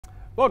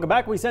Welcome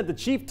back. We sent the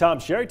Chief, Tom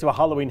Sherry, to a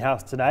Halloween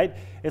house tonight.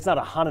 It's not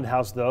a haunted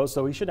house, though,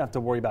 so we shouldn't have to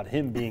worry about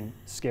him being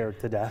scared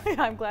to death.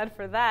 I'm glad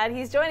for that.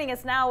 He's joining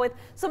us now with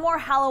some more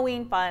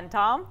Halloween fun.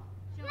 Tom?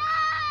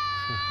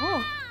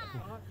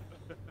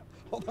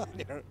 Hold on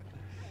here.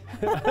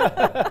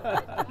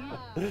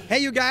 Hey,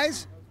 you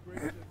guys.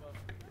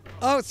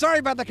 Oh, sorry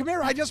about that. Come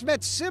here. I just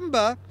met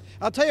Simba.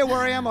 I'll tell you where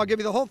I am. I'll give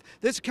you the whole.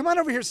 Come on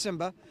over here,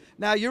 Simba.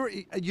 Now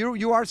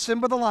you are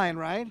Simba the lion,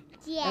 right?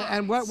 Yeah.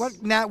 And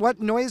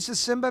what noise does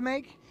Simba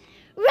make?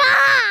 Roar!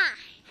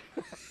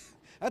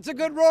 That's a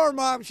good roar,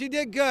 Mom. She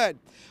did good.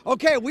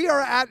 Okay, we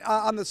are at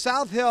on the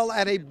South Hill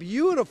at a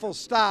beautiful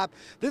stop.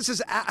 This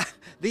is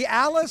the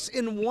Alice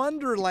in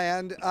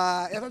Wonderland.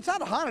 It's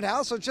not a haunted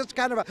house, so it's just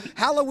kind of a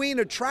Halloween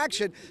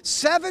attraction.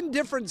 7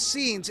 different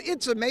scenes.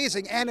 It's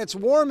amazing, and it's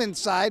warm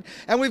inside.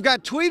 And we've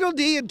got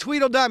Tweedledee and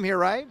Tweedledum here,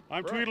 right?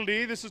 I'm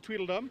Tweedledee. This is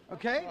Tweedledum.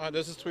 Okay.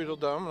 This is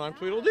Tweedledum, and I'm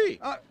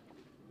Tweedledee.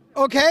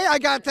 Okay, I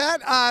got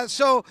that.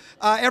 So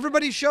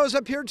everybody shows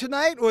up here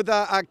tonight with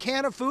a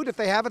can of food. If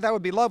they have it, that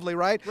would be lovely,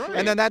 right? Right.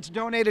 And then that's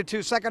donated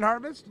to Second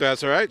Harvest?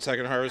 That's all right.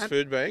 Second Harvest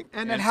Food Bank.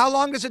 And then how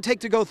long does it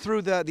take to go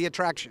through the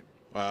attraction?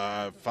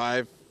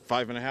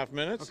 5.5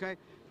 minutes. Okay.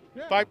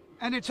 Yeah.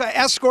 And it's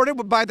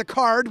escorted by the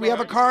card. We have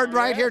a card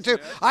right here, too.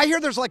 Yes. I hear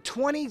there's like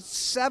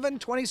 27,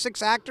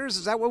 26 actors.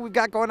 Is that what we've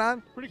got going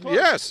on? Pretty close.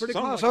 Pretty Yes. something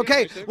close. like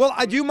Okay. 26. Well,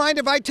 do you mind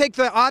if I take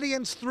the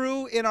audience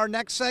through in our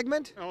next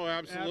segment? Oh,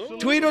 absolutely.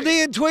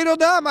 Tweedledee and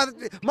Tweedledum.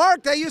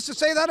 Mark, they used to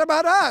say that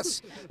about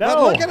us. But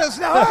No. look at us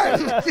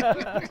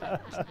now.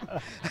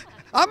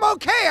 I'm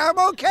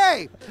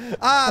okay.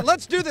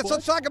 Let's do this.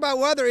 Let's talk about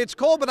weather. It's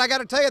cold, but I got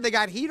to tell you, they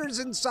got heaters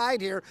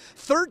inside here.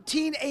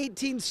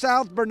 1318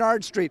 South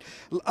Bernard Street.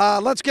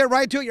 Let's get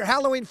right to it. Your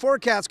Halloween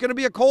forecast. Going to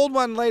be a cold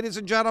one, ladies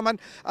and gentlemen.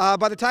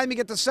 By the time you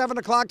get to 7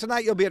 o'clock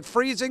tonight, you'll be at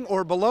freezing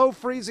or below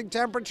freezing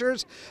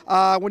temperatures.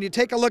 When you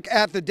take a look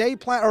at the day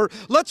plan, or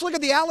let's look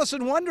at the Alice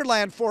in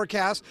Wonderland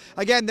forecast.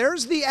 Again,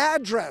 there's the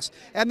address,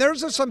 and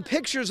there's some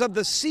pictures of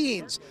the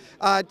scenes.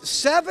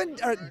 7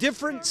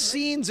 different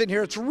scenes in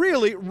here. It's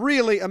really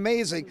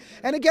amazing.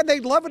 And again,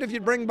 they'd love it if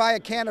you'd bring by a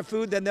can of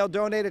food, then they'll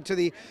donate it to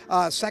the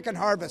Second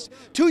Harvest.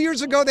 2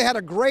 years ago, they had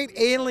a great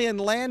alien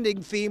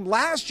landing theme.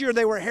 Last year,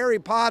 they were Harry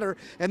Potter,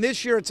 and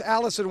this year it's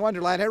Alice in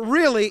Wonderland. It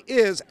really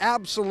is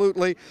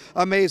absolutely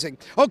amazing.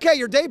 Okay,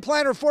 your day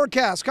planner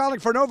forecast, calling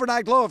for an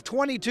overnight low of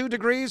 22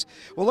 degrees.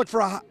 We'll look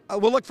for a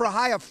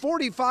high of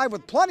 45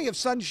 with plenty of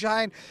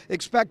sunshine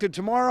expected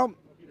tomorrow.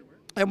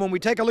 And when we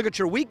take a look at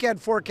your weekend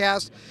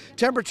forecast,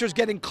 temperatures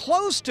getting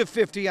close to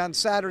 50 on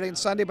Saturday and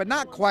Sunday, but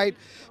not quite.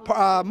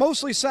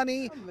 Mostly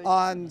sunny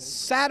on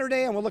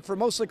Saturday, and we'll look for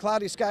mostly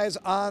cloudy skies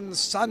on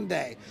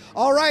Sunday.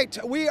 All right,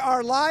 we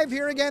are live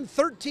here again,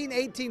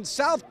 1318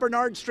 South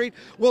Bernard Street.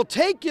 We'll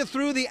take you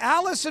through the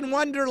Alice in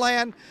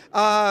Wonderland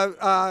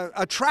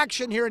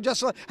attraction here in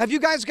just a. Have you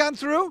guys gone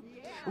through?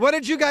 Yeah. What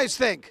did you guys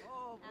think?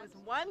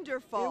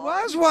 Wonderful. It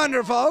was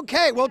wonderful.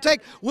 Okay, we'll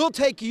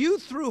take you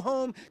through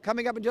home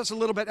coming up in just a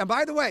little bit. And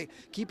by the way,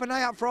 keep an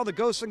eye out for all the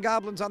ghosts and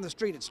goblins on the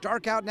street. It's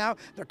dark out now.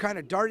 They're kind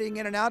of darting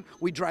in and out.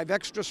 We drive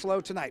extra slow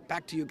tonight.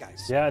 Back to you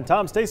guys. Yeah, and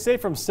Tom, stay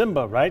safe from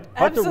Simba, right?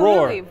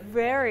 Absolutely.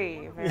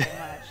 Very much.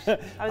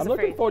 I'm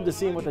looking forward to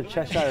seeing what the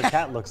Cheshire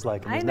Cat looks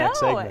like in I this know. next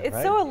segment. It's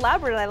right? so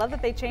elaborate. I love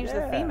that they change the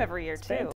Yeah, theme every year, it's too.